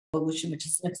Revolution, which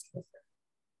is next.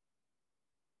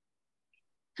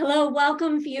 Hello,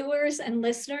 welcome viewers and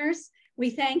listeners. We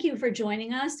thank you for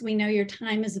joining us. We know your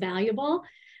time is valuable.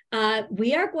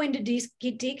 We are going to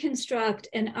deconstruct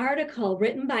an article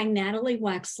written by Natalie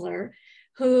Wexler,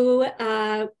 who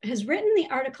has written the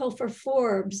article for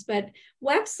Forbes, but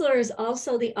Wexler is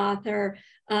also the author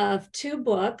of two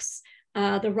books,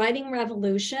 The Writing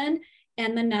Revolution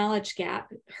and The Knowledge Gap.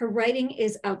 Her writing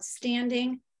is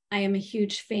outstanding. I am a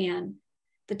huge fan.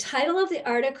 The title of the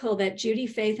article that Judy,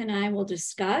 Faith, and I will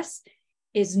discuss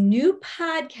is New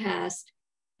Podcast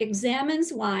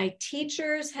Examines Why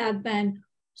Teachers Have Been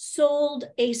Sold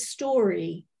a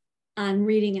Story on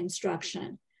Reading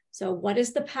Instruction. So what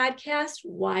is the podcast?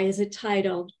 Why is it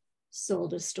titled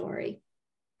Sold a Story?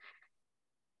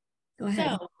 Go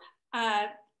ahead. So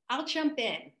I'll jump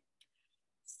in.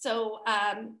 So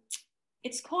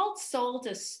it's called Sold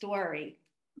a Story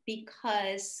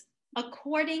because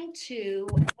according to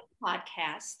the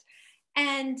podcast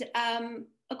and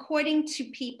according to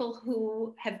people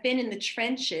who have been in the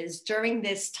trenches during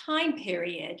this time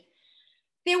period,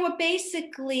 there were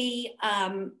basically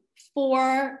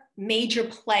four major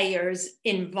players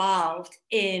involved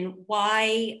in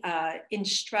why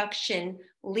instruction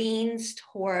leans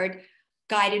toward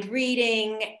guided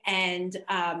reading and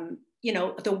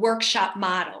the workshop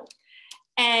model.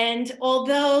 And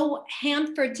although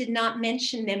Hanford did not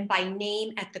mention them by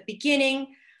name at the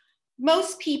beginning,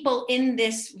 most people in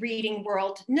this reading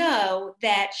world know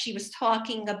that she was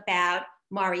talking about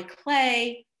Marie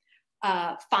Clay,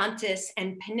 Fontes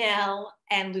and Pinnell,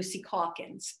 and Lucy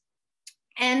Calkins.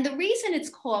 And the reason it's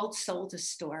called Sold a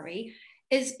Story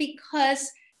is because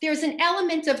there's an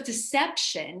element of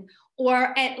deception,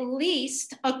 or at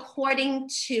least according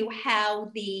to how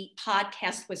the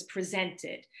podcast was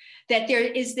presented, that there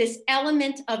is this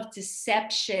element of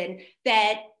deception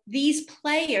that these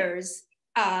players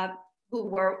who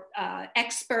were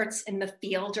experts in the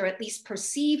field, or at least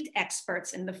perceived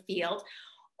experts in the field,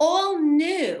 all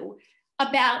knew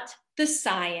about the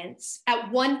science at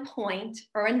one point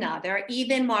or another.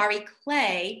 Even Marie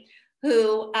Clay,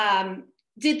 who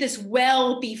did this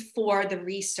well before the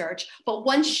research, but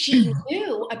once she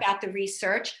knew about the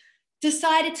research,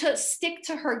 decided to stick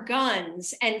to her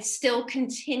guns and still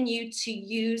continue to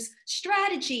use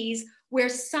strategies where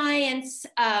science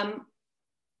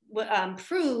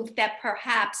proved that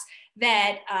perhaps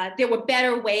that there were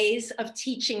better ways of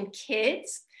teaching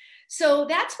kids. So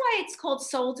that's why it's called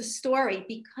Sold a Story,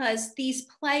 because these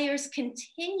players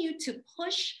continue to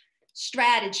push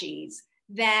strategies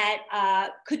that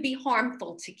could be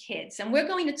harmful to kids. And we're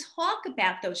going to talk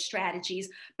about those strategies,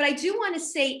 but I do want to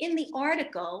say in the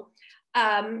article,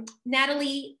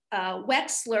 Natalie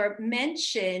Wexler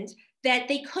mentioned that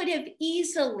they could have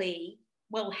easily,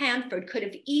 Hanford could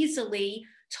have easily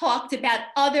talked about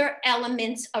other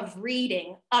elements of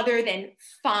reading other than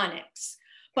phonics.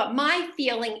 But my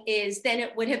feeling is then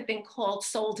it would have been called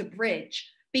Sold a Bridge,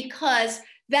 because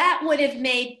that would have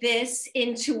made this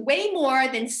into way more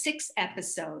than 6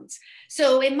 episodes.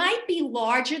 So it might be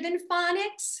larger than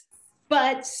phonics,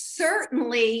 but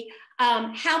certainly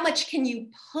how much can you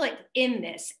put in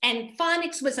this? And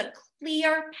phonics was a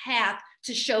clear path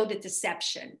to show the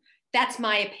deception. That's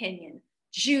my opinion.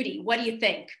 Judy, what do you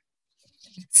think?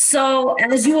 So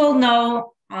as you all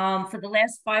know, for the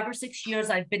last 5 or 6 years,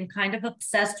 I've been kind of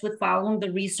obsessed with following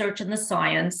the research and the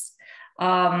science.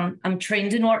 I'm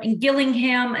trained in Norton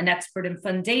Gillingham, an expert in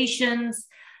foundations,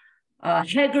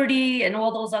 Hegarty, and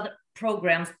all those other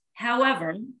programs.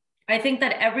 However, I think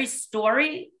that every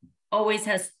story always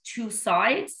has 2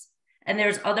 sides, and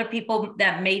there's other people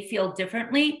that may feel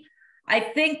differently. I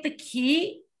think the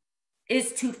key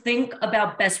is to think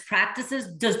about best practices.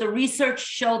 Does the research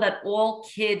show that all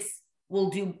kids will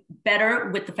do better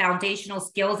with the foundational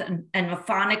skills and a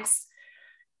phonics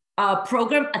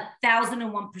program?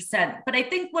 1,001%. But I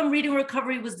think when Reading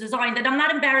Recovery was designed, and I'm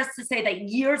not embarrassed to say that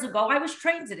years ago, I was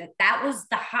trained in it. That was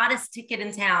the hottest ticket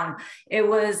in town. It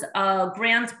was a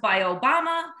grant by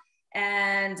Obama,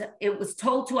 and it was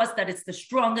told to us that it's the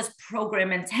strongest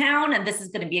program in town, and this is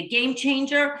going to be a game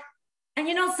changer. And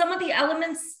some of the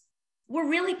elements were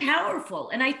really powerful.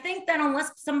 And I think that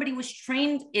unless somebody was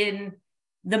trained in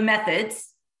the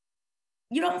methods,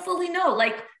 you don't fully know.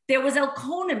 Like there was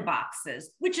Elkonin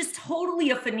boxes, which is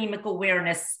totally a phonemic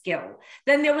awareness skill.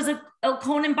 Then there was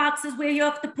Elkonin boxes where you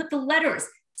have to put the letters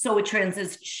so it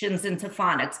transitions into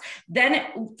phonics.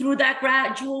 Then through that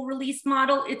gradual release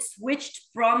model, it switched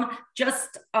from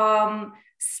just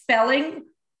spelling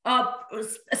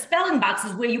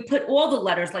boxes where you put all the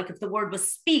letters, like if the word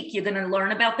was speak, you're going to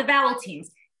learn about the vowel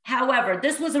teams. However,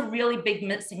 this was a really big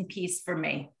missing piece for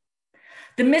me.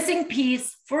 The missing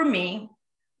piece for me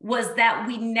was that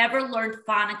we never learned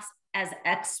phonics as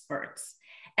experts.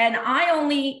 And I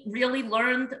only really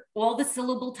learned all the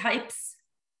syllable types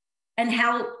and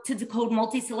how to decode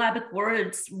multisyllabic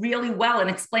words really well and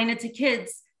explain it to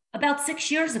kids about 6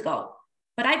 years ago.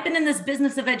 But I've been in this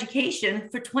business of education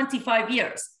for 25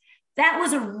 years. That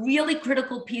was a really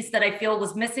critical piece that I feel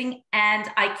was missing. And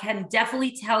I can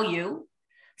definitely tell you,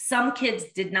 some kids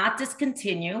did not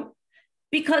discontinue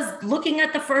because looking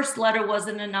at the first letter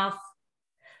wasn't enough.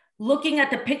 Looking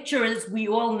at the picture, as we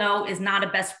all know, is not a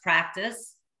best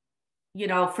practice. You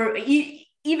know,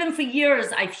 even for years,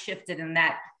 I've shifted in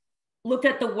that. Look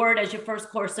at the word as your first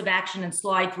course of action and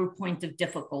slide through point of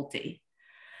difficulty.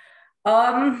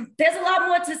 There's a lot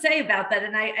more to say about that,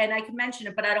 and I can mention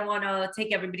it, but I don't want to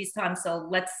take everybody's time. So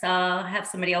let's have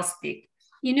somebody else speak.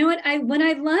 You know what I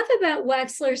love about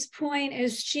Wexler's point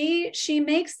is she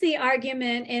makes the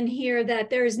argument in here that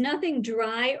there is nothing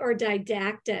dry or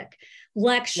didactic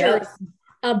lectures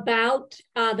about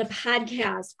the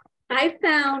podcast. I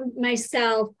found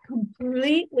myself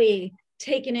completely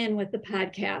taken in with the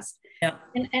podcast. Yeah.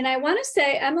 And I want to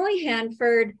say Emily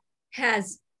Hanford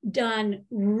has done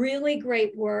really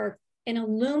great work in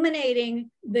illuminating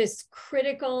this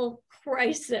critical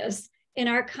crisis in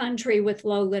our country with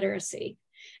low literacy.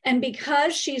 And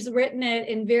because she's written it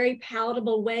in very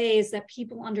palatable ways that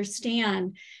people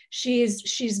understand,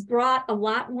 she's brought a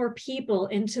lot more people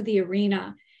into the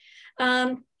arena.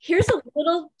 Here's a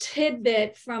little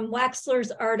tidbit from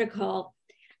Wexler's article.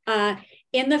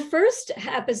 In the first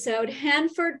episode,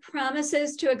 Hanford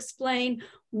promises to explain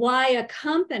why a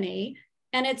company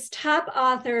and its top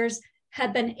authors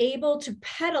have been able to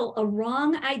peddle a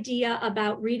wrong idea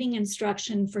about reading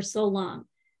instruction for so long.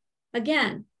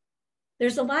 Again,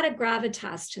 there's a lot of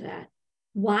gravitas to that.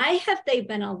 Why have they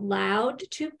been allowed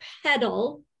to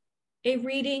peddle a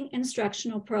reading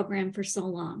instructional program for so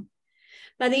long?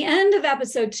 By the end of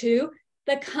episode 2,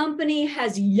 the company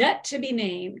has yet to be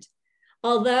named,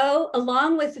 although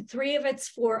along with the 3 of its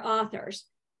 4 authors.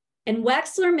 And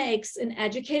Wexler makes an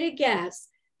educated guess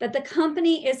that the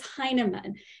company is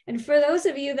Heinemann. And for those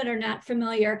of you that are not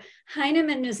familiar,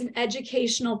 Heinemann is an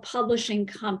educational publishing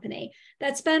company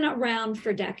that's been around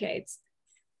for decades.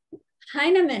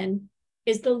 Heinemann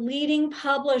is the leading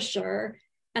publisher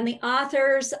and the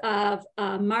authors of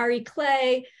Marie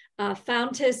Clay,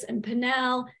 Fountas and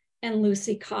Pinnell, and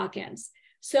Lucy Calkins.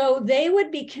 So they would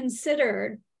be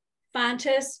considered,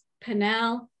 Fountas,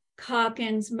 Pinnell,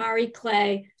 Calkins, Marie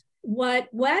Clay,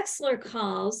 what Wexler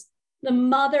calls the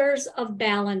mothers of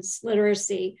balanced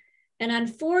literacy. And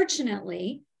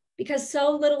unfortunately, because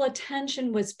so little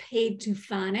attention was paid to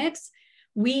phonics,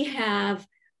 we have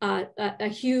a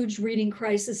huge reading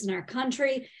crisis in our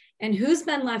country. And who's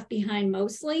been left behind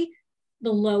mostly?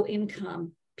 The low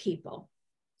income people.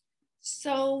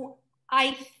 So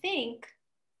I think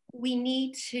we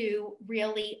need to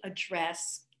really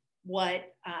address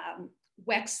what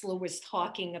Wexler was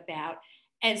talking about,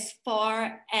 as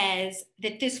far as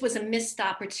that this was a missed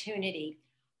opportunity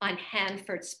on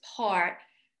Hanford's part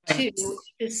to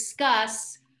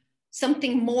discuss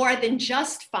something more than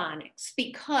just phonics,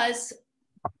 because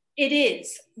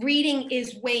reading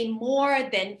is way more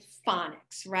than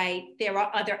phonics, right? There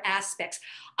are other aspects.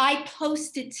 I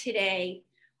posted today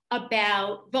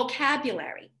about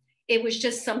vocabulary. It was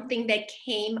just something that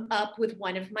came up with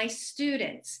one of my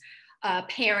students.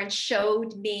 Parents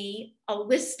showed me a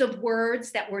list of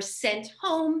words that were sent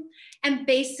home, and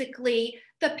basically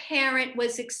the parent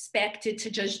was expected to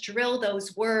just drill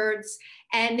those words,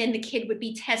 and then the kid would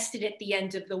be tested at the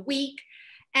end of the week.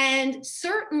 And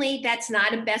certainly that's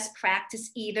not a best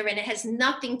practice either, and it has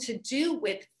nothing to do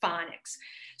with phonics.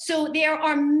 So there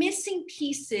are missing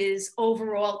pieces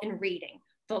overall in reading.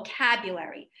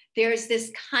 Vocabulary, there's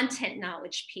this content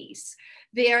knowledge piece.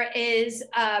 There is,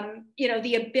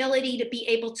 the ability to be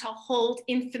able to hold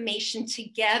information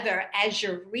together as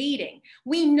you're reading.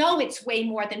 We know it's way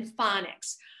more than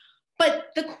phonics.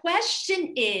 But the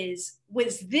question is,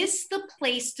 was this the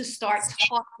place to start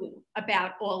talking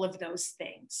about all of those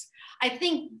things? I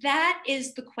think that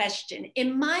is the question.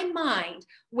 In my mind,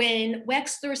 when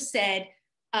Wexler said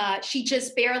she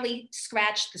just barely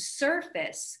scratched the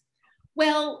surface,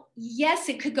 well, yes,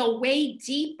 it could go way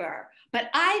deeper, but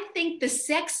I think the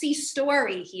sexy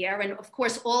story here, and of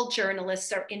course, all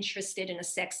journalists are interested in a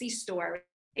sexy story,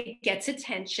 it gets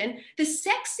attention. The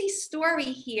sexy story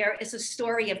here is a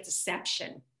story of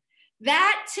deception.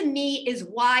 That to me is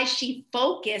why she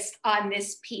focused on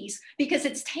this piece, because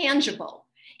it's tangible.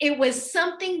 It was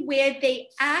something where they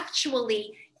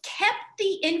actually kept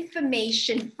the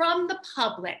information from the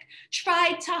public,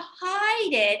 tried to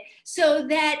hide it so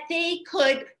that they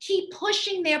could keep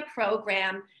pushing their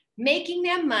program, making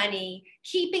their money,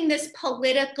 keeping this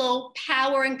political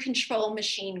power and control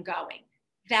machine going.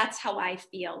 That's how I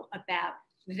feel about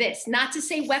this. Not to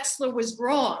say Wexler was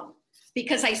wrong,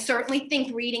 because I certainly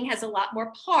think reading has a lot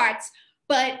more parts,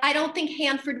 but I don't think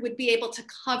Hanford would be able to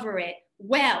cover it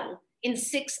well in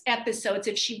 6 episodes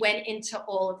if she went into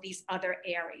all of these other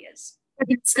areas.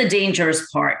 It's the dangerous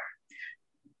part.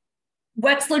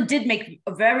 Wexler did make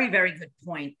a very, very good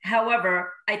point.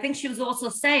 However, I think she was also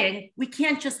saying we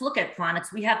can't just look at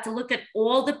phonics. We have to look at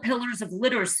all the pillars of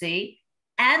literacy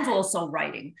and also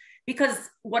writing. Because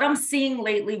what I'm seeing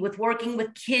lately with working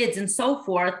with kids and so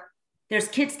forth, there's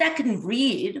kids that can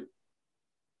read,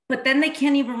 but then they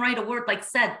can't even write a word like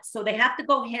said. So they have to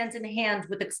go hand in hand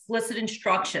with explicit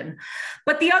instruction.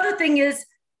 But the other thing is,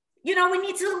 you know, we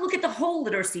need to look at the whole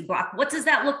literacy block. What does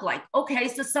that look like? Okay,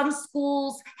 so some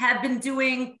schools have been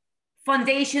doing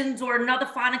foundations or another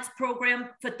phonics program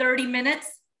for 30 minutes.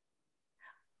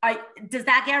 Does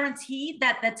that guarantee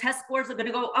that the test scores are going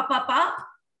to go up, up, up?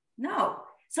 No.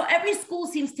 So every school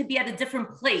seems to be at a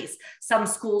different place. Some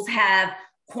schools have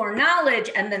core knowledge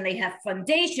and then they have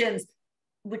foundations,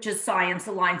 which is science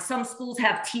aligned. Some schools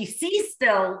have TC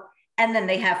still, and then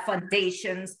they have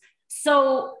foundations.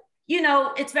 So, you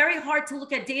know, it's very hard to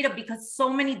look at data because so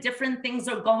many different things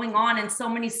are going on in so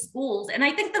many schools. And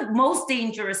I think the most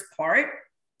dangerous part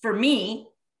for me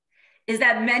is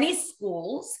that many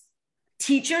schools,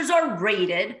 teachers are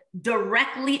rated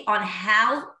directly on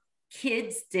how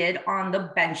kids did on the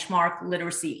benchmark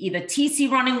literacy, either TC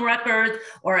running records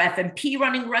or FMP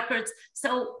running records.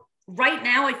 So right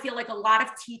now, I feel like a lot of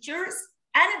teachers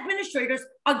and administrators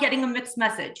are getting a mixed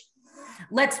message.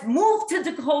 Let's move to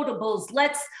decodables.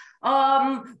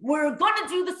 We're going to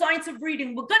do the science of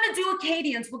reading. We're going to do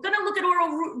Acadians. We're going to look at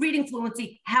oral reading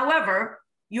fluency. However,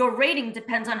 your rating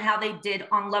depends on how they did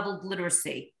on leveled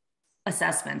literacy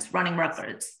assessments, running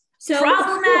records. So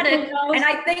problematic. And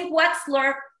I think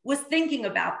Wexler was thinking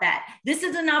about that. This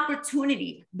is an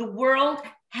opportunity. The world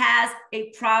has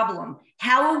a problem.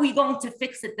 How are we going to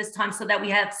fix it this time so that we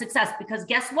have success? Because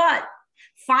guess what?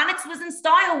 Phonics was in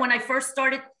style when I first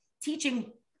started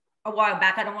teaching a while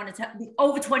back. I don't want to tell,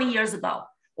 over 20 years ago.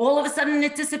 All of a sudden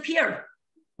it disappeared.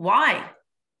 Why?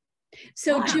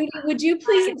 So why? Judy, would you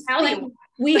please explain?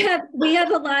 We have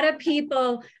a lot of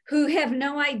people who have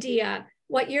no idea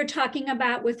what you're talking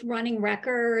about with running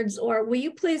records, or will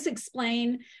you please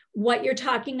explain what you're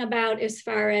talking about as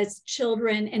far as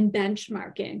children and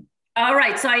benchmarking? All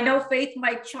right, so I know Faith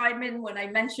might chime in when I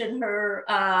mention her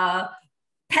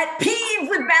pet peeve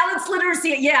with balanced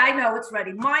literacy. Yeah, I know, it's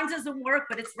ready. Mine doesn't work,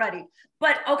 but it's ready.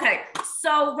 But okay,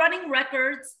 so running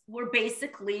records were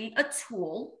basically a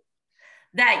tool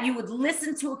that you would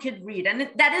listen to a kid read. And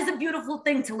that is a beautiful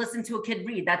thing, to listen to a kid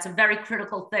read. That's a very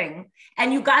critical thing.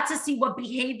 And you got to see what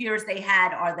behaviors they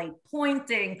had. Are they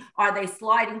pointing? Are they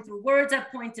sliding through words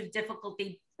at points of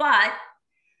difficulty? But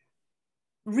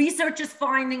research is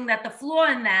finding that the flaw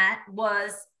in that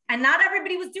was, and not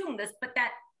everybody was doing this, but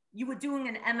that you were doing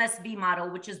an MSV model,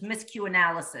 which is miscue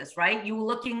analysis, right? You were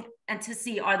looking and to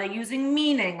see, are they using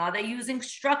meaning? Are they using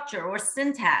structure or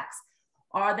syntax?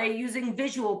 Are they using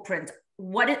visual print?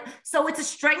 So it's a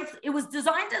strength, it was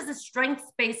designed as a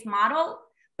strengths-based model,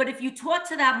 but if you taught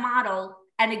to that model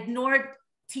and ignored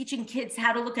teaching kids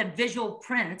how to look at visual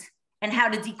print and how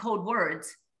to decode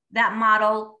words, that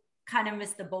model kind of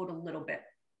missed the boat a little bit.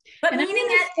 But meaning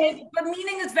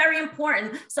is very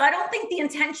important. So I don't think the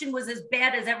intention was as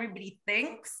bad as everybody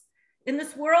thinks in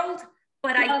this world,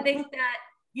 but I think that,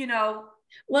 you know.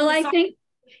 Well, I think,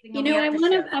 you know,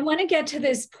 I want to get to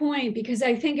this point because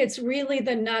I think it's really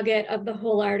the nugget of the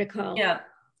whole article. Yeah.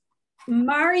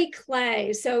 Marie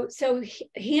Clay. So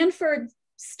Hanford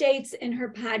states in her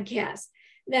podcast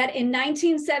that in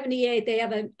 1978, they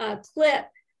have a clip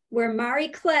where Marie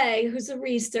Clay, who's a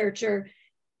researcher,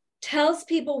 tells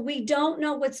people we don't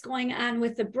know what's going on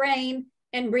with the brain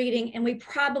and reading, and we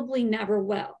probably never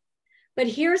will. But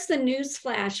here's the news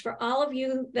flash for all of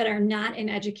you that are not in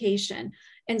education,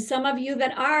 and some of you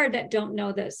that are that don't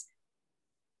know this.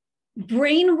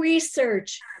 Brain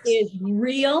research is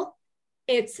real.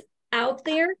 It's out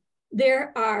there.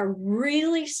 There are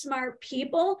really smart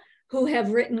people who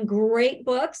have written great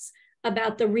books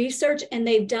about the research, and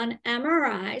they've done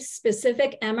MRIs,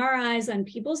 specific MRIs on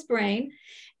people's brain,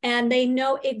 and they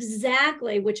know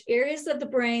exactly which areas of the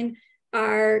brain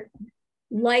are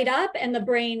light up and the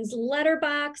brain's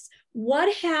letterbox,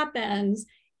 what happens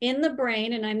in the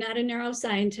brain. And I'm not a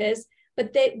neuroscientist,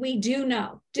 but that we do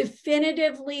know,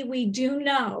 definitively we do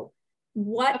know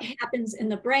what happens in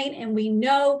the brain. And we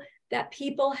know that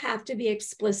people have to be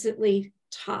explicitly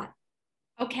taught.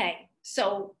 Okay,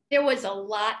 so there was a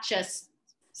lot just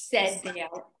said there.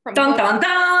 From dun, dun,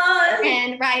 dun.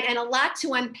 And a lot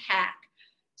to unpack.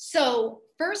 So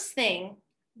first thing,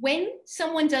 when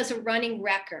someone does a running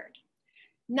record,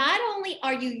 not only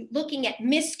are you looking at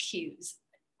miscues,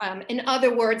 in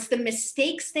other words, the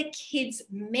mistakes that kids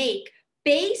make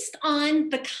based on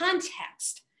the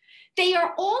context, they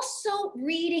are also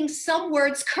reading some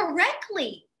words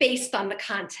correctly based on the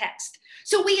context.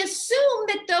 So we assume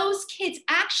that those kids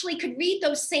actually could read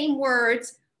those same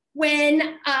words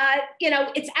when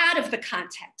it's out of the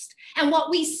context. And what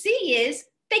we see is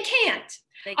they can't.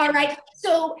 All right,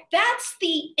 so that's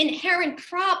the inherent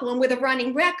problem with a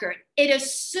running record. It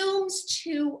assumes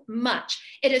too much.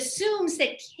 It assumes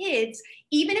that kids,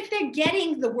 even if they're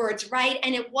getting the words right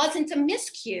and it wasn't a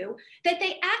miscue, that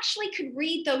they actually could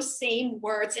read those same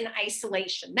words in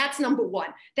isolation. That's number one.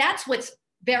 That's what's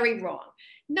very wrong.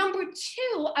 Number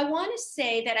two, I want to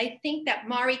say that I think that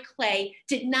Marie Clay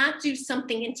did not do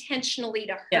something intentionally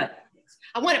to hurt. Yeah.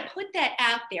 I want to put that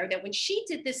out there, that when she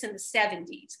did this in the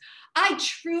 70s, I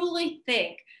truly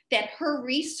think that her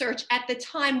research at the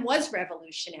time was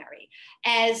revolutionary.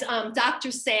 As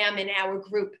Dr. Sam in our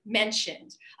group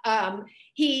mentioned,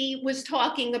 he was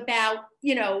talking about,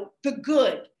 the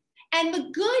good. And the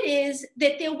good is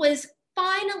that there was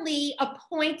finally a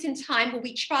point in time where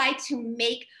we tried to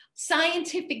make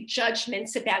scientific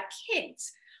judgments about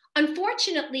kids.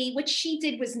 Unfortunately, what she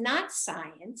did was not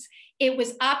science. It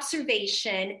was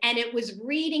observation, and it was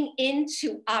reading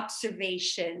into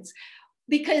observations,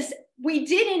 because we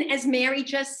didn't, as Mary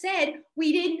just said,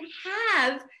 we didn't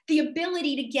have the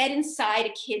ability to get inside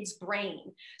a kid's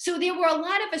brain. So there were a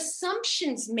lot of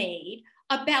assumptions made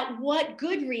about what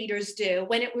good readers do,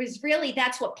 when it was really,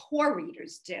 that's what poor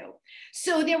readers do.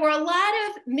 So there were a lot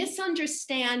of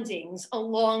misunderstandings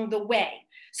along the way.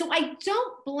 So I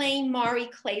don't blame Marie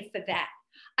Clay for that.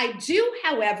 I do,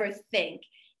 however, think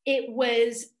it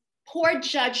was poor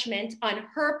judgment on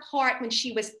her part when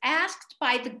she was asked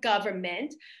by the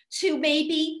government to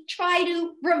maybe try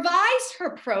to revise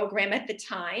her program at the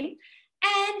time.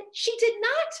 And she did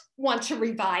not want to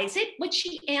revise it. What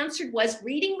she answered was,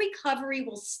 reading recovery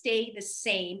will stay the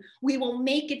same. We will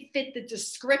make it fit the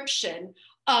description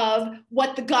of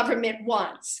what the government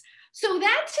wants. So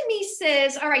that to me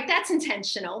says, all right, that's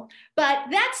intentional, but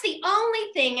that's the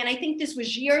only thing. And I think this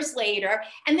was years later.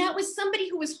 And that was somebody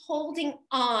who was holding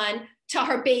on to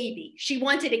her baby. She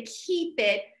wanted to keep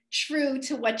it true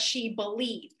to what she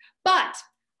believed. But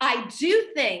I do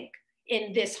think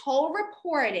in this whole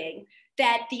reporting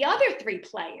that the other three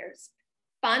players,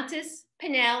 Fontes,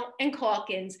 Pinnell, and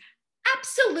Calkins,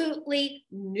 absolutely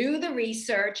knew the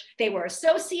research. They were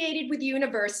associated with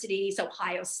universities,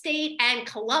 Ohio State and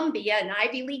Columbia, an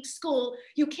Ivy League school.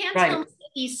 You can't tell me that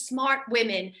these smart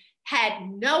women had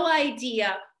no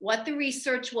idea what the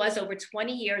research was over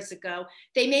 20 years ago.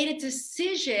 They made a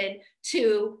decision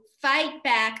to fight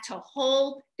back, to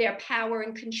hold their power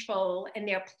and control and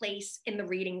their place in the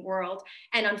reading world.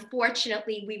 And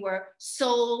unfortunately, we were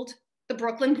sold the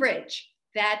Brooklyn Bridge.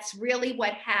 That's really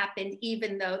what happened,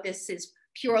 even though this is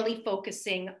purely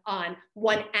focusing on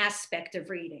one aspect of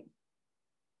reading.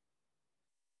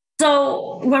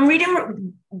 So when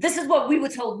reading, this is what we were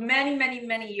told many, many,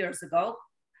 many years ago.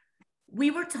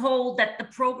 We were told that the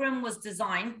program was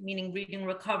designed, meaning reading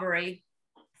recovery,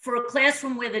 for a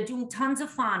classroom where they're doing tons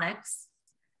of phonics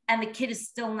and the kid is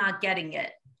still not getting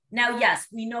it. Now, yes,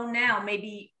 we know now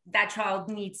maybe that child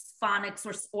needs phonics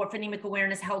or phonemic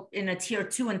awareness help in a tier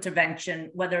 2 intervention,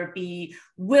 whether it be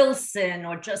Wilson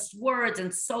or just words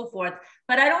and so forth.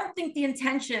 But I don't think the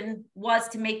intention was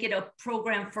to make it a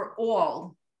program for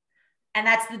all. And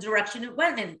that's the direction it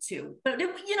went into. But,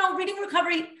 reading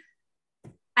recovery,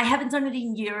 I haven't done it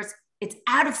in years. It's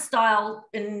out of style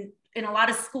in a lot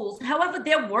of schools. However,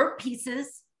 there were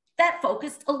pieces that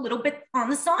focused a little bit on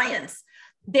the science.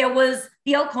 There was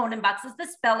the Elkonin boxes, the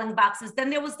spelling boxes, then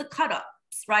there was the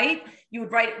cut-ups, right? You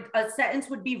would write, a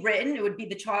sentence would be written, it would be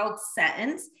the child's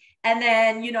sentence. And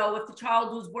then, if the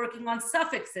child was working on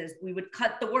suffixes, we would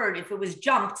cut the word. If it was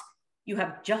jumped, you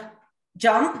have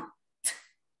jumped,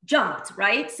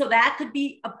 right? So that could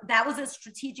be, that was a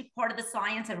strategic part of the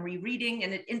science and rereading,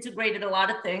 and it integrated a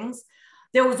lot of things.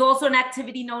 There was also an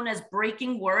activity known as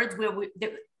breaking words, where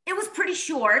it was pretty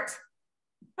short,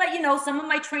 but some of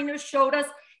my trainers showed us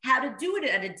how to do it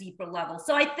at a deeper level.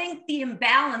 So I think the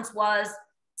imbalance was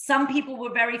some people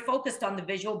were very focused on the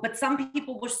visual, but some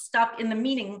people were stuck in the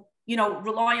meaning,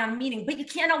 rely on meaning, but you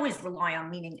can't always rely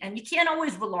on meaning, and you can't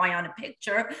always rely on a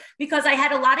picture, because I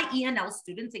had a lot of ENL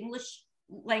students, English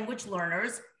language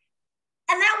learners.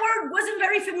 And that word wasn't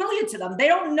very familiar to them. They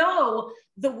don't know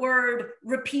the word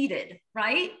repeated,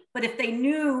 right? But if they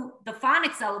knew the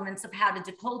phonics elements of how to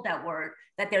decode that word,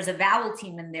 that there's a vowel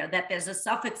team in there, that there's a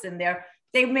suffix in there,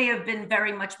 they may have been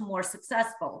very much more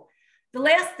successful. The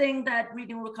last thing that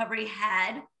Reading Recovery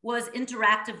had was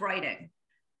interactive writing.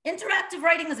 Interactive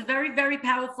writing is a very, very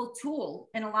powerful tool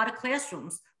in a lot of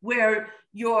classrooms where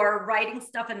you're writing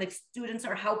stuff and the students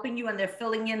are helping you and they're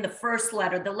filling in the first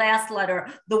letter, the last letter,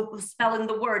 the spelling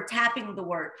the word, tapping the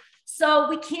word. So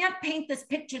we can't paint this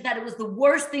picture that it was the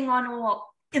worst thing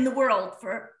in the world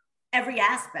for every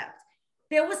aspect.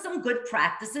 There was some good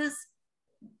practices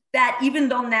that, even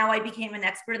though now I became an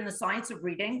expert in the science of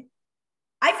reading,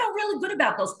 I felt really good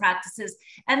about those practices.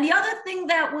 And the other thing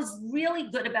that was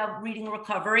really good about Reading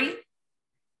Recovery,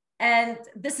 and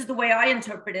this is the way I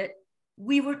interpret it,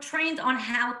 we were trained on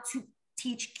how to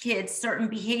teach kids certain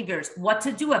behaviors, what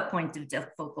to do at point of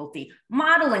difficulty,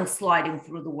 modeling sliding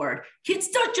through the word. Kids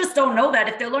don't know that.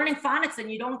 If they're learning phonics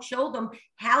and you don't show them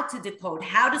how to decode,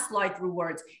 how to slide through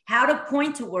words, how to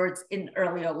point to words in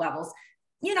earlier levels,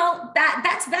 you know,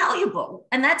 that's valuable.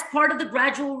 And that's part of the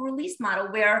gradual release model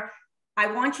where I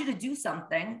want you to do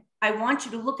something. I want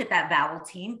you to look at that vowel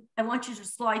team. I want you to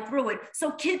slide through it.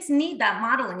 So kids need that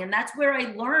modeling. And that's where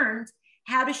I learned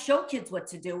how to show kids what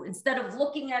to do instead of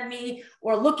looking at me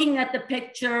or looking at the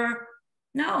picture.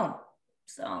 No.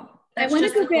 So that's I want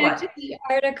just to go back thought. to the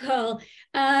article.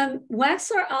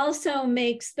 Wexler also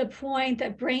makes the point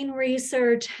that brain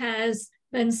research has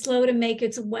been slow to make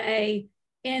its way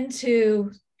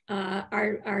into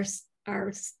our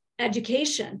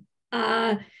education.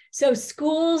 So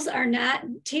schools are not,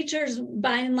 teachers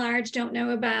by and large don't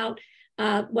know about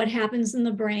what happens in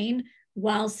the brain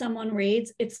while someone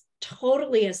reads. It's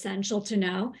totally essential to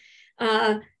know.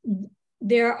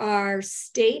 There are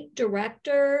state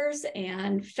directors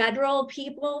and federal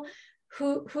people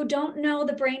who don't know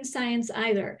the brain science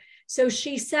either. So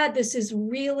she said this is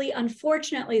really,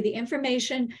 unfortunately, the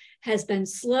information has been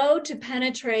slow to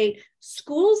penetrate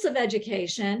schools of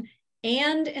education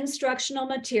and instructional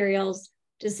materials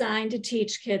designed to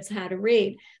teach kids how to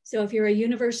read. So if you're a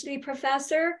university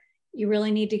professor, you really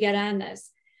need to get on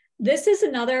this. This is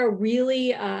another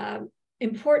really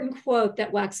important quote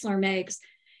that Wexler makes.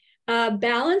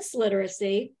 Balanced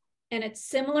literacy and its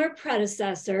similar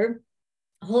predecessor,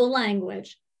 whole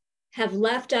language, have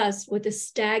left us with a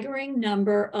staggering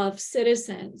number of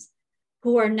citizens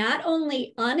who are not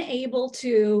only unable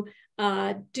to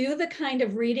do the kind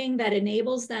of reading that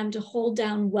enables them to hold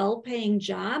down well-paying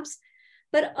jobs,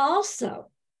 but also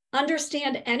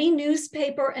understand any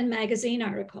newspaper and magazine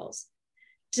articles.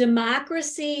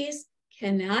 Democracies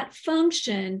cannot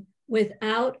function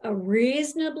without a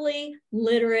reasonably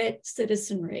literate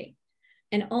citizenry.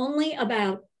 And only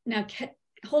about, now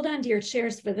hold on to your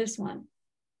chairs for this one,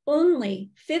 only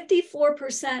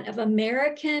 54% of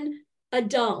American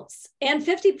adults and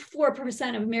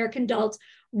 54% of American adults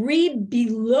read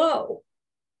below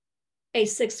a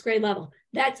 6th grade level.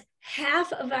 That's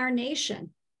half of our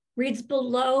nation reads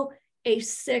below a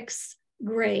 6th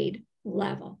grade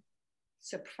level.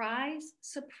 Surprise,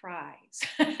 surprise.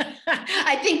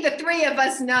 I think the three of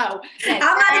us know. I'm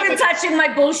not even touching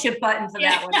my bullshit button for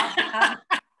that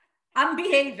one. I'm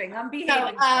behaving.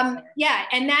 So, yeah,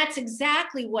 and that's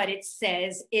exactly what it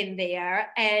says in there.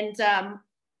 And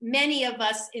many of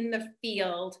us in the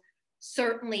field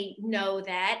certainly know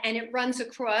that, and it runs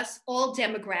across all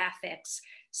demographics.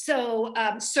 So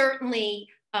certainly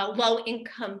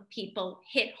low-income people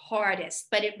hit hardest,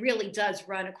 but it really does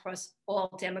run across all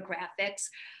demographics.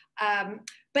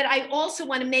 But I also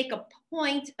want to make a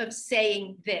point of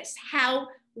saying this, how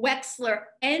Wexler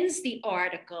ends the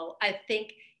article, I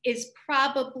think, is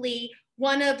probably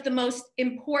one of the most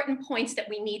important points that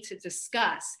we need to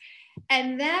discuss.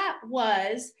 And that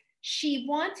was, she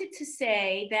wanted to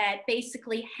say that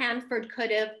basically Hanford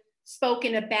could have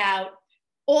spoken about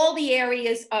all the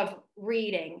areas of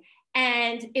reading,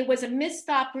 and it was a missed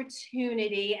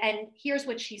opportunity. And here's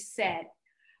what she said,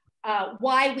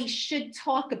 why we should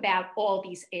talk about all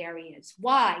these areas.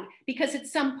 Why? Because at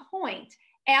some point,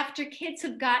 after kids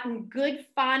have gotten good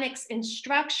phonics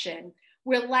instruction,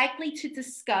 we're likely to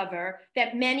discover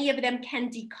that many of them can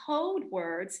decode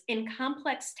words in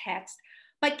complex text,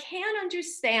 but can't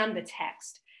understand the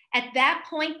text. At that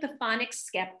point, the phonics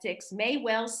skeptics may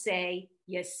well say,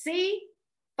 you see,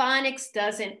 phonics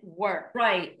doesn't work.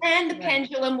 Right. And the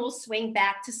pendulum will swing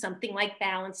back to something like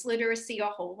balanced literacy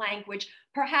or whole language,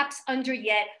 perhaps under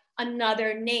yet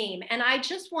another name. And I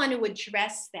just want to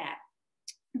address that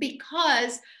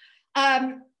because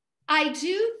I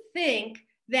do think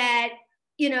that,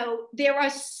 there are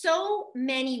so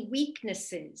many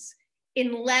weaknesses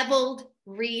in leveled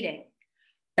reading.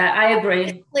 That I agree.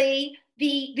 Honestly,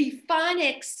 the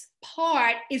phonics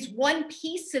part is one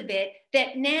piece of it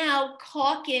that now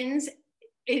Calkins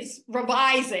is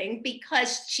revising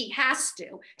because she has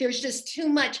to. There's just too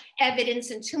much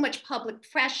evidence and too much public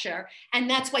pressure, and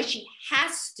that's why she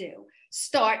has to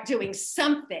start doing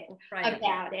something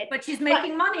about it. But she's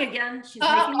making money again. She's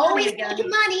making money again. Making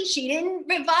money. She didn't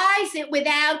revise it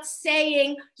without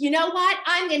saying, you know what,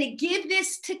 I'm going to give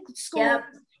this to schools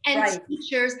and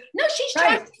teachers. No, she's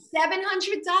charging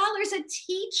 $700 a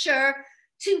teacher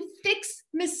to fix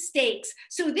mistakes.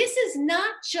 So this is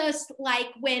not just like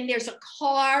when there's a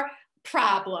car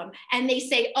problem and they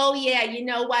say, oh yeah, you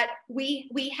know what,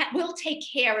 we'll take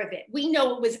care of it. We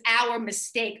know it was our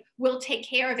mistake. We'll take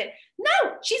care of it.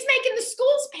 No, she's making the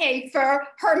schools pay for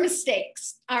her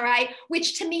mistakes, all right?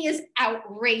 Which to me is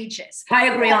outrageous. I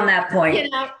agree on that point.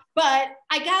 But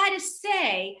I gotta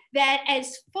say that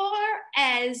as far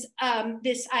as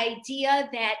this idea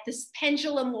that this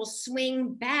pendulum will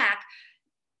swing back,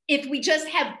 if we just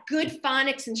have good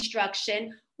phonics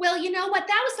instruction, well, you know what?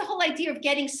 That was the whole idea of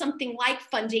getting something like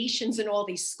foundations in all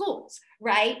these schools,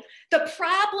 right? The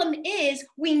problem is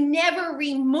we never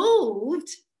removed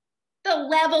the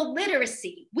level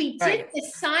literacy. We did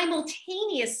this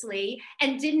simultaneously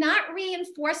and did not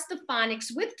reinforce the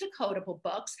phonics with decodable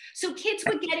books. So kids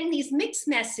were getting these mixed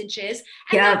messages.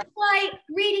 And that's why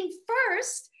reading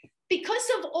first, because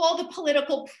of all the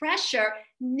political pressure,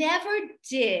 never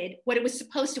did what it was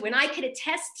supposed to. And I could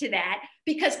attest to that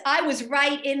because I was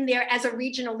right in there as a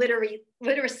regional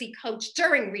literacy coach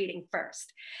during Reading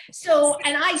First. So,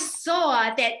 and I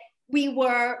saw that we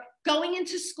were going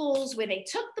into schools where they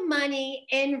took the money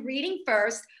in Reading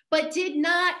First, but did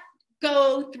not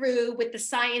go through with the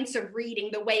science of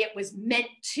reading the way it was meant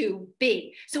to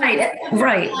be. So it was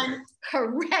done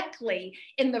correctly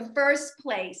in the first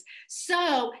place.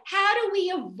 So how do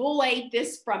we avoid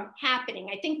this from happening?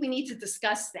 I think we need to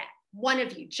discuss that. One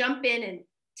of you jump in and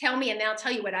tell me, and I'll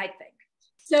tell you what I think.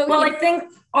 So well, I think,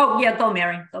 oh yeah, go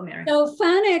Mary, go Mary. So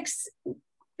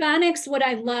phonics, what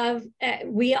I love,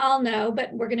 we all know,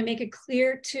 but we're going to make it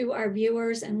clear to our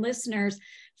viewers and listeners,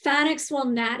 phonics will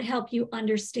not help you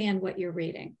understand what you're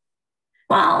reading.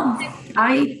 Well,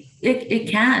 it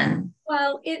can.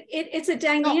 Well, it's a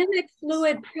dynamic,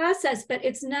 fluid process, but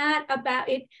it's not about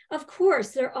it. Of course,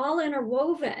 they're all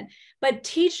interwoven, but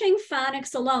teaching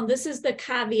phonics alone, this is the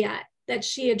caveat that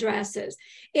she addresses.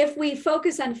 If we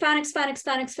focus on phonics,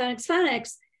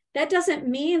 that doesn't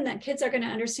mean that kids are going to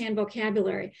understand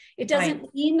vocabulary. It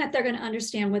doesn't mean that they're going to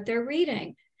understand what they're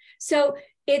reading. So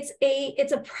it's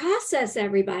a process,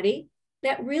 everybody,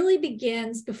 that really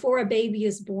begins before a baby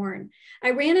is born.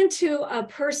 I ran into a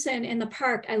person in the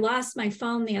park. I lost my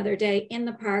phone the other day in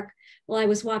the park while I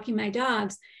was walking my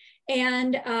dogs.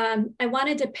 And I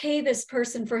wanted to pay this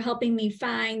person for helping me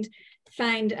find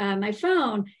my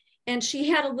phone. And she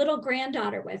had a little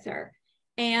granddaughter with her.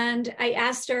 And I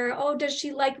asked her, oh, does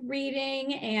she like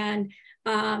reading? And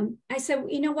I said,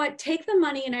 you know what, take the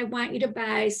money and I want you to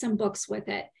buy some books with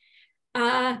it.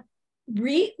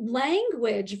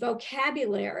 Language,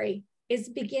 vocabulary is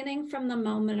beginning from the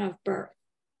moment of birth.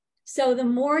 So the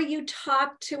more you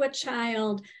talk to a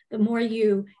child, the more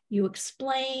you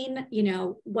explain,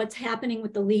 what's happening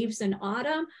with the leaves in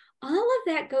autumn, all of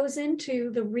that goes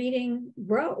into the reading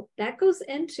rope. That goes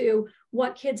into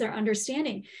what kids are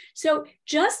understanding. So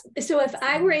if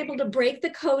I were able to break the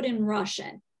code in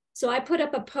Russian, so I put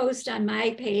up a post on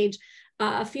my page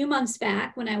a few months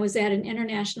back when I was at an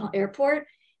international airport,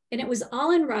 and it was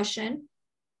all in Russian.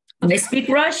 I speak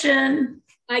Russian.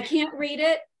 I can't read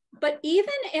it, but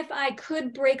even if I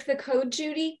could break the code,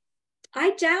 Judy,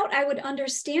 I doubt I would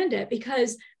understand it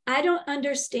because I don't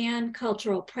understand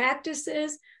cultural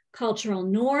practices, cultural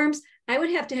norms. I would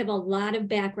have to have a lot of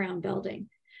background building.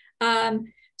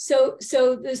 So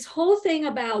this whole thing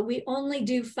about we only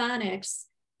do phonics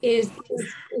is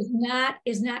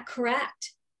not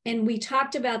correct. And we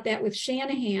talked about that with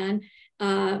Shanahan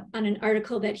on an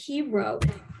article that he wrote.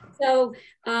 So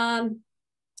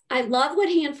I love what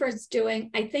Hanford's doing.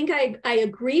 I think I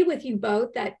agree with you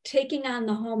both that taking on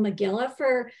the whole Megillah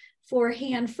for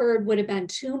Hanford would have been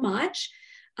too much.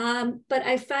 But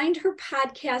I find her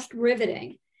podcast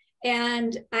riveting.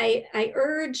 And I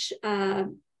urge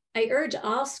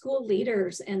all school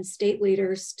leaders and state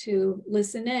leaders to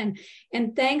listen in.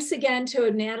 And thanks again to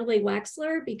Natalie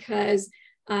Wexler, because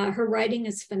her writing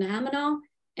is phenomenal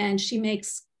and she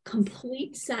makes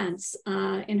complete sense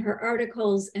in her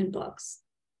articles and books.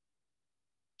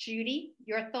 Judy,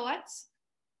 your thoughts?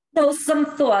 So some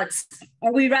thoughts.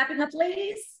 Are we wrapping up,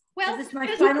 ladies? Well, Is this my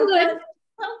just final good. thought?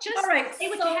 Well, just All right, say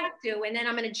what so- you have to, and then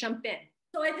I'm going to jump in.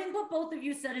 So I think what both of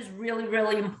you said is really,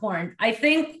 really important. I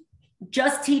think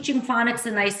just teaching phonics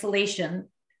in isolation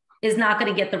is not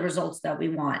going to get the results that we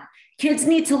want. Kids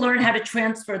need to learn how to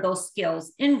transfer those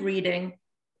skills in reading,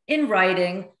 in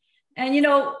writing. And, you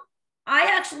know,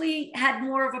 I actually had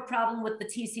more of a problem with the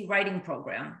TC writing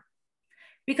program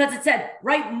because it said,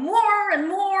 write more and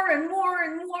more and more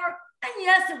and more. And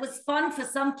yes, it was fun for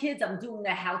some kids. I'm doing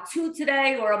a how-to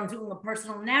today, or I'm doing a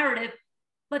personal narrative.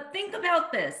 But think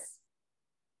about this.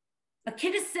 A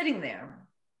kid is sitting there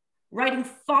writing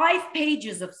 5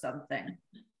 pages of something,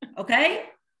 okay?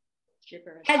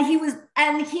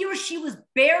 And he or she was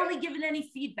barely given any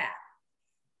feedback,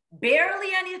 barely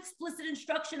any explicit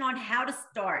instruction on how to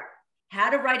start,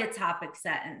 how to write a topic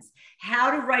sentence,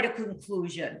 how to write a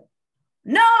conclusion.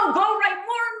 No, go write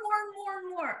more and more and more and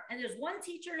more. And there's one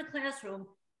teacher in a classroom.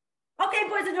 Okay,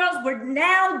 boys and girls, we're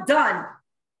now done.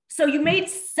 So you made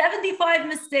 75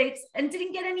 mistakes and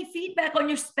didn't get any feedback on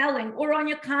your spelling or on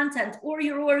your content or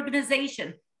your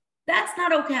organization. That's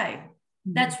not okay.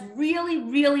 That's really,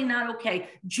 really not okay.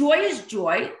 Joy is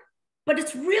joy, but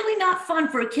it's really not fun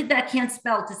for a kid that can't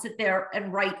spell to sit there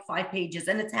and write 5 pages.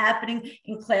 And it's happening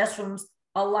in classrooms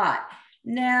a lot.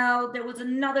 Now, there was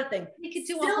another thing. We could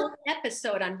do a whole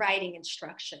episode on writing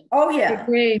instruction. Oh, yeah.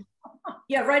 Great.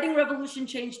 Yeah, writing revolution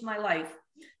changed my life.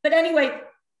 But anyway,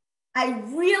 I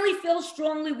really feel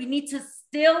strongly we need to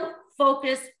still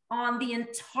focus on the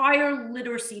entire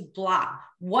literacy block.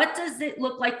 What does it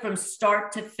look like from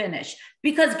start to finish?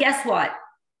 Because guess what?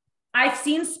 I've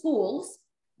seen schools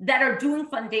that are doing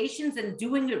foundations and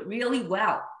doing it really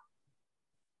well.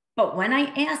 But when I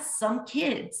ask some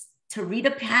kids to read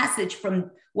a passage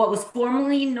from what was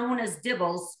formerly known as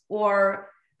Dibbles or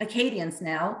Acadians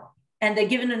now, and they're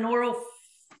given an oral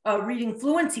reading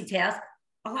fluency task,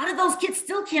 a lot of those kids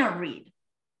still can't read.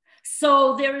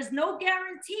 So there is no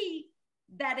guarantee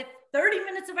that if 30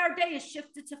 minutes of our day is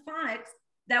shifted to phonics,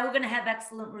 that we're going to have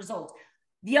excellent results.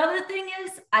 The other thing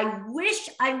is, I wish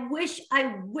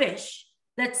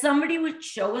that somebody would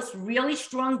show us really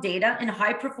strong data in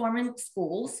high performing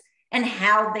schools and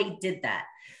how they did that.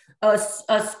 A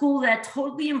school that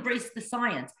totally embraced the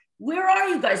science. Where are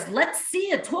you guys? Let's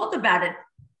see it, talk about it.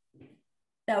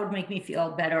 That would make me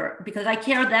feel better because I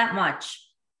care that much.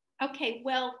 Okay,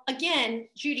 well, again,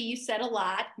 Judy, you said a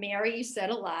lot. Mary, you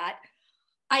said a lot.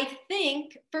 I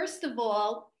think, first of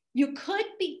all, you could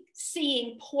be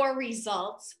seeing poor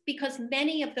results because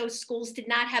many of those schools did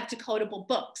not have decodable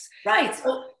books. Right.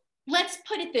 So let's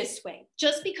put it this way.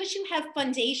 Just because you have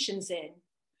foundations in,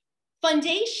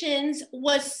 foundations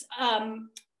was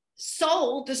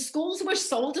sold, the schools were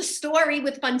sold a story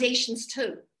with foundations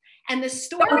too. And the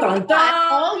story,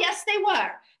 oh yes, they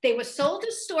were. They were sold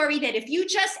a story that if you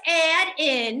just add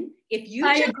in,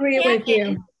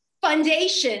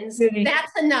 foundations,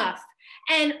 that's enough.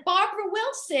 And Barbara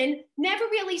Wilson never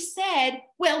really said,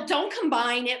 well, don't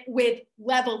combine it with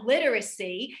level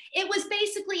literacy. It was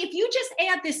basically, if you just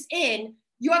add this in,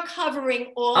 you're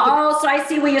covering all the. So I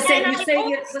see what you're saying. You're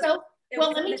saying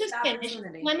well, let me just finish.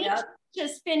 Let me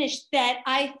just finish that.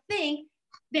 I think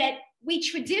that we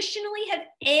traditionally have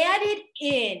added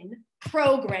in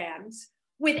programs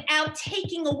without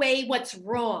taking away what's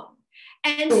wrong.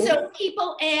 And so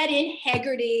people add in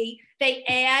Hegarty, they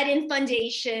add in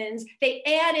foundations, they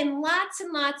add in lots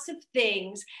and lots of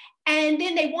things. And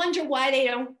then they wonder why they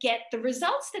don't get the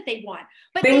results that they want.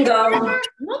 But they never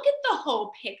look at the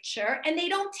whole picture and they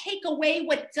don't take away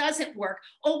what doesn't work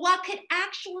or what could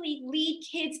actually lead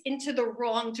kids into the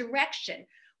wrong direction,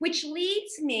 which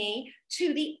leads me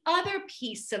to the other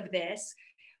piece of this.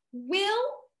 Will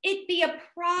it be a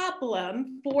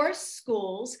problem for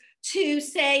schools to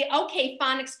say, okay,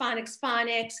 phonics, phonics,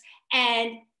 phonics,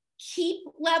 and keep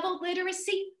level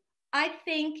literacy? I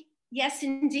think, yes,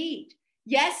 indeed.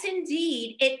 Yes,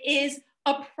 indeed, it is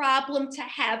a problem to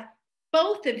have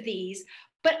both of these.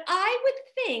 But I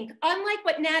would think, unlike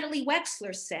what Natalie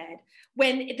Wexler said,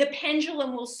 when the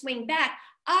pendulum will swing back,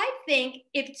 I think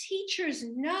if teachers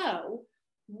know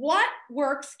what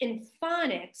works in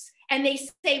phonics and they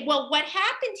say, well, what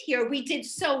happened here? We did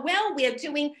so well. We're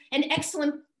doing an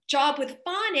excellent job with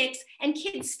phonics and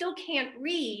kids still can't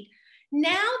read.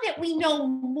 Now that we know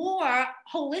more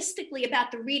holistically about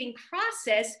the reading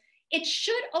process, it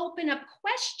should open up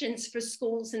questions for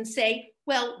schools and say,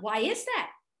 well, why is that?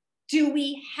 Do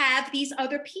we have these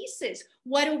other pieces?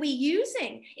 What are we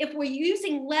using? If we're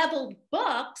using leveled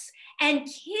books and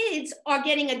kids are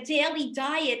getting a daily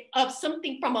diet of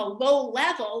something from a low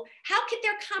level, how could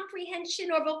their comprehension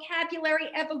or vocabulary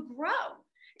ever grow?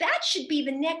 That should be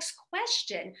the next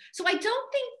question. So I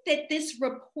don't think that this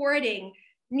reporting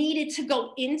needed to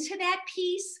go into that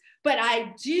piece, but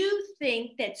I do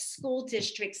think that school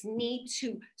districts need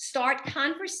to start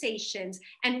conversations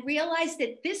and realize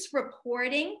that this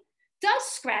reporting does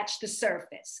scratch the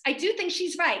surface. I do think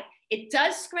she's right. It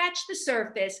does scratch the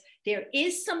surface. There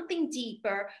is something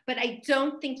deeper, but I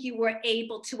don't think you were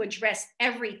able to address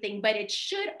everything, but it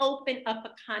should open up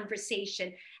a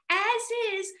conversation. As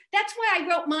is, that's why I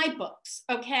wrote my books,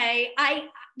 okay?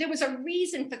 There was a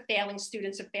reason for failing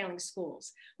students or failing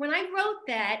schools. When I wrote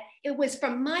that, it was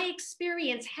from my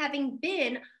experience having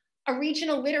been a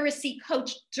regional literacy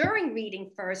coach during Reading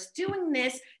First, doing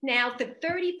this now for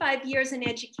 35 years in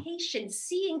education,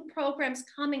 seeing programs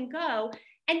come and go,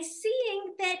 and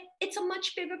seeing that it's a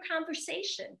much bigger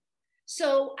conversation.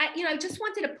 So I just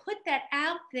wanted to put that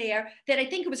out there, that I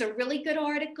think it was a really good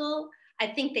article. I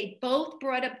think they both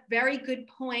brought up very good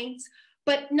points.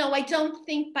 But no, I don't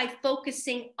think by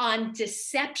focusing on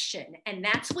deception, and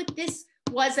that's what this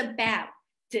was about,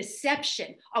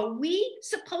 deception. Are we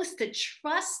supposed to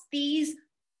trust these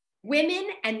women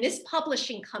and this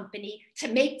publishing company to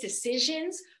make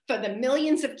decisions for the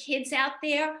millions of kids out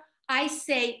there? I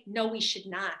say, no, we should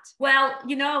not. Well,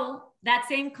 that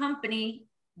same company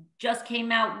just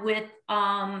came out with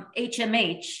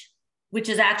HMH, which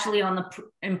is actually on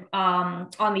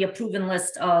the approved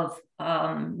list of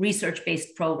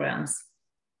research-based programs.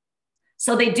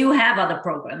 So they do have other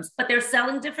programs, but they're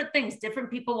selling different things.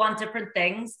 Different people want different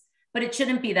things, but it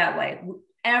shouldn't be that way.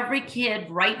 Every kid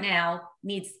right now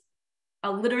needs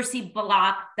a literacy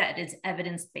block that is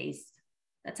evidence-based.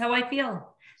 That's how I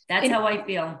feel. How I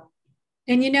feel.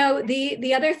 And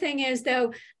the other thing is,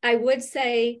 though, I would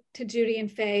say to Judy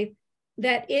and Faith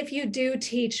that if you do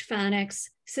teach phonics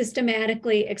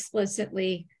systematically,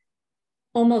 explicitly,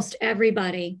 almost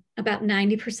everybody, about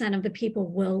 90% of the people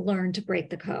will learn to break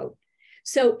the code.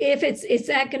 So if it's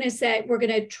not going to say, we're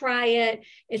going to try it,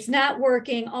 it's not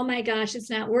working, oh my gosh, it's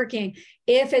not working.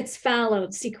 If it's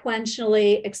followed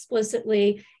sequentially,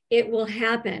 explicitly, it will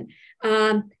happen.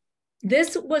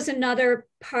 This was another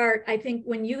part, I think,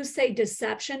 when you say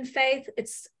deception, Faith,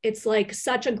 it's like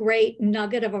such a great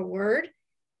nugget of a word,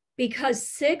 because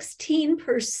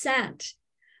 16%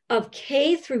 of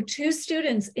K through 2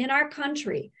 students in our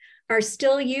country are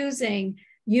still using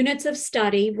units of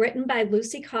study written by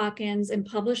Lucy Calkins and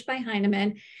published by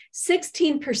Heinemann,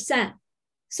 16%.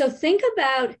 So think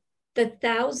about the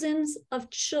thousands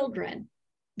of children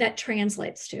that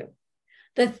translates to,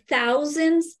 the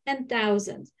thousands and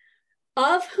thousands,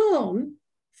 of whom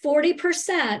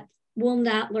 40% will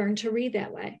not learn to read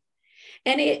that way.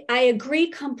 And I agree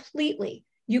completely.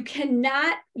 You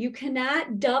cannot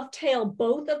dovetail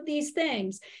both of these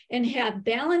things and have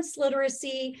balanced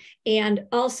literacy and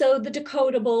also the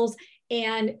decodables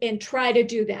and try to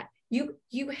do that.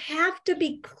 You have to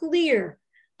be clear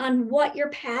on what your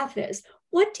path is.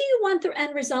 What do you want the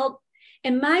end result?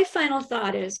 And my final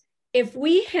thought is, if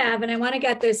we have, and I want to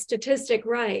get this statistic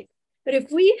right, but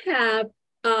if we have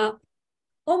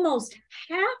almost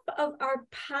half of our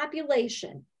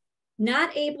population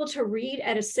not able to read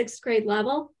at a 6th grade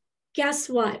level, guess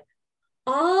what?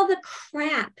 All the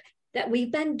crap that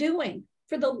we've been doing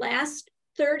for the last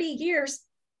 30 years,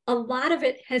 a lot of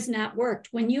it has not worked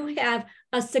when you have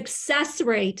a success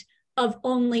rate of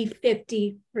only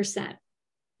 50%.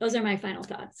 Those are my final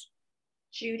thoughts.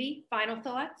 Judy, final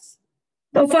thoughts?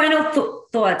 So final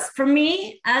thoughts. For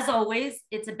me, as always,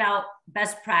 it's about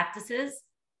best practices.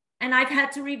 And I've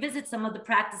had to revisit some of the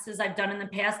practices I've done in the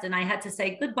past, and I had to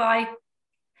say goodbye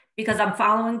because I'm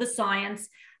following the science.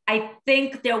 I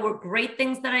think there were great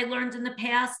things that I learned in the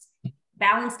past.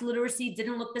 Balanced literacy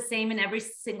didn't look the same in every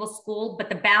single school, but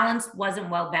the balance wasn't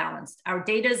well balanced. Our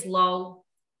data is low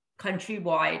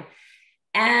countrywide.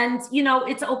 And,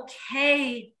 it's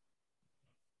okay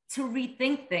to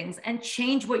rethink things and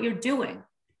change what you're doing.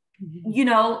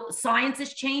 Mm-hmm. Science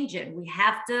is changing. We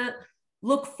have to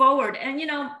look forward. And,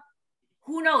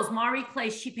 who knows? Marie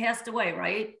Clay, she passed away,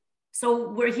 right? So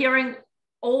we're hearing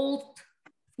old,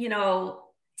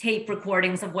 tape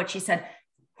recordings of what she said.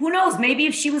 Who knows? Maybe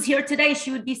if she was here today,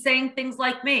 she would be saying things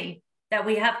like me, that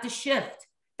we have to shift,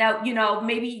 that,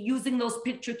 maybe using those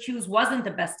picture cues wasn't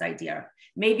the best idea.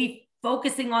 Maybe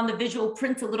focusing on the visual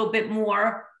print a little bit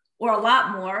more or a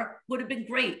lot more would have been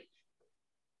great.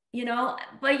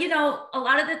 But a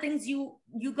lot of the things you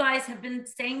guys have been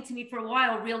saying to me for a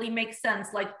while really make sense.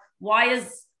 Like, why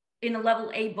is in a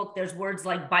level A book, there's words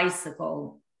like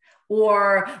bicycle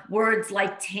or words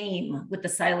like tame with the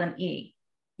silent E,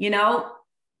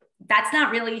 that's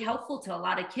not really helpful to a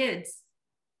lot of kids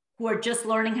who are just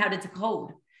learning how to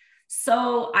decode.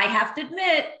 So I have to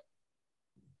admit,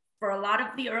 for a lot of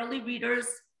the early readers,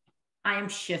 I am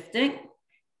shifting.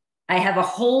 I have a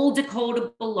whole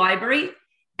decodable library.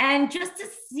 And just to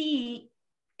see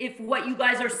if what you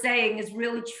guys are saying is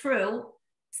really true,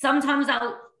 sometimes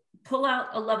I'll pull out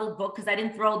a level book because I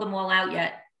didn't throw them all out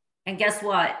yet. And guess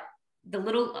what? The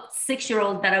little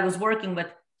 6-year-old that I was working with,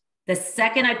 the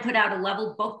second I put out a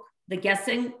level book, the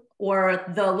guessing or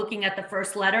the looking at the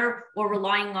first letter or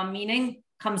relying on meaning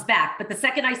comes back. But the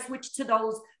second I switch to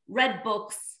those red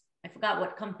books, I forgot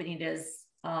what company it is.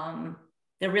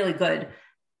 They're really good.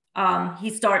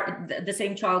 The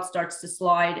same child starts to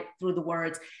slide through the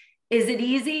words. Is it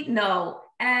easy? No.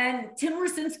 And Tim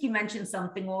Rusinski mentioned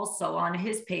something also on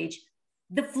his page.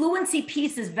 The fluency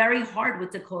piece is very hard with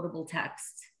decodable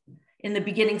text in the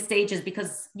beginning stages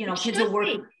because, you know, kids are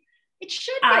working. It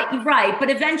should be. Right. But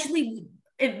eventually,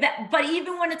 but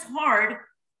even when it's hard,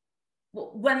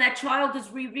 when that child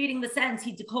is rereading the sentence,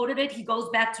 he decoded it, he goes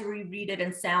back to reread it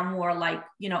and sound more like,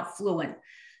 you know, fluent.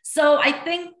 So I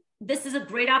think this is a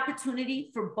great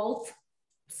opportunity for both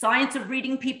science of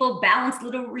reading people, balanced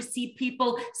literacy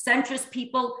people, centrist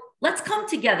people. Let's come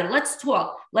together. Let's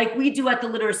talk like we do at the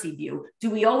Literacy View. Do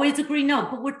we always agree? No,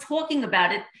 but we're talking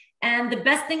about it. And the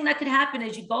best thing that could happen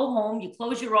is you go home, you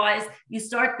close your eyes, you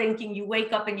start thinking, you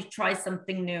wake up and you try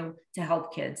something new to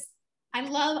help kids. I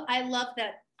love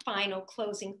that final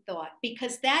closing thought,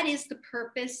 because that is the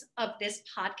purpose of this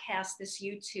podcast, this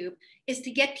YouTube, is to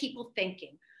get people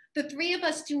thinking. The three of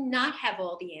us do not have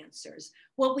all the answers.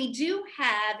 What we do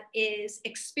have is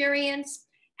experience,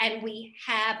 and we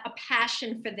have a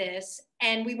passion for this,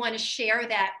 and we want to share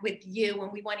that with you,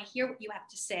 and we want to hear what you have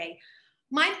to say.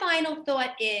 My final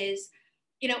thought is,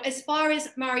 you know, as far as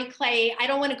Marie Clay, I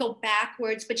don't want to go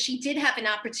backwards, but she did have an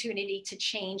opportunity to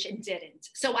change and didn't.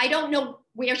 So I don't know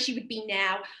where she would be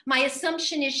now. My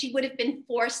assumption is she would have been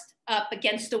forced up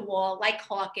against a wall like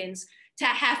Hawkins to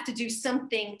have to do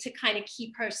something to kind of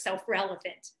keep herself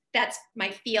relevant. That's my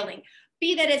feeling.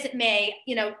 Be that as it may,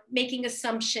 you know, making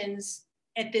assumptions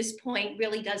at this point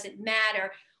really doesn't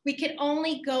matter. We can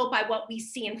only go by what we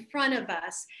see in front of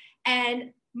us.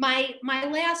 And my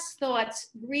last thoughts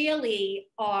really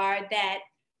are that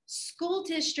school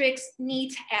districts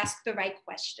need to ask the right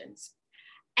questions.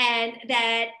 And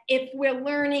that if we're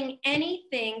learning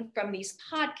anything from these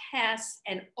podcasts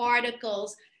and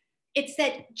articles, it's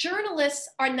that journalists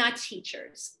are not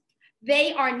teachers.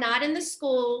 They are not in the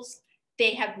schools.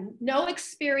 They have no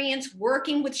experience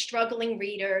working with struggling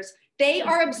readers. They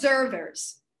are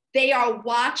observers. They are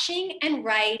watching and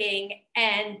writing,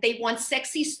 and they want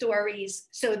sexy stories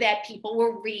so that people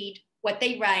will read what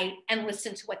they write and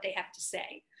listen to what they have to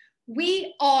say.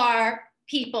 We are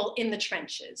people in the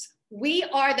trenches. We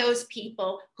are those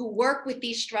people who work with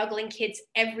these struggling kids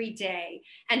every day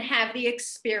and have the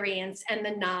experience and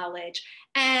the knowledge.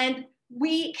 And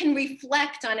we can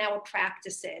reflect on our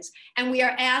practices. And we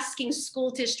are asking school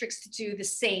districts to do the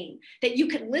same, that you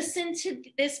could listen to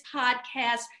this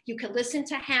podcast, you could listen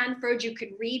to Hanford, you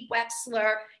could read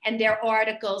Wexler and their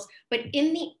articles. But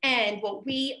in the end, what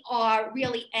we are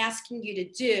really asking you to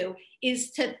do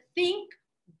is to think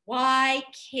why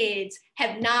kids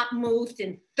have not moved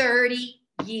in 30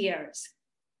 years.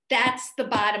 That's the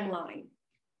bottom line.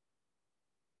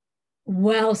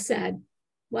 Well said.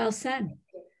 Well said.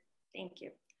 Thank you.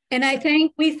 And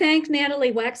we thank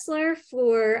Natalie Wexler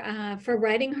for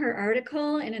writing her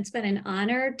article, and it's been an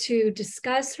honor to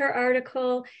discuss her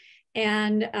article,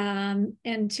 and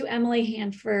to Emily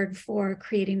Hanford for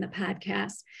creating the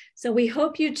podcast. So we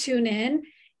hope you tune in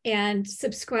and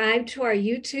subscribe to our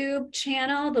YouTube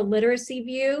channel, The Literacy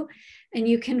View, and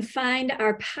you can find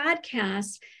our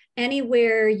podcast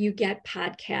anywhere you get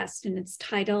podcasts, and it's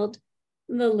titled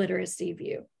The Literacy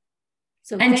View.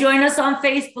 So join us on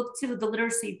Facebook too, The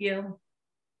Literacy View.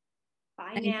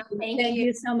 Bye now. Thank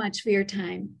you so much for your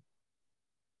time.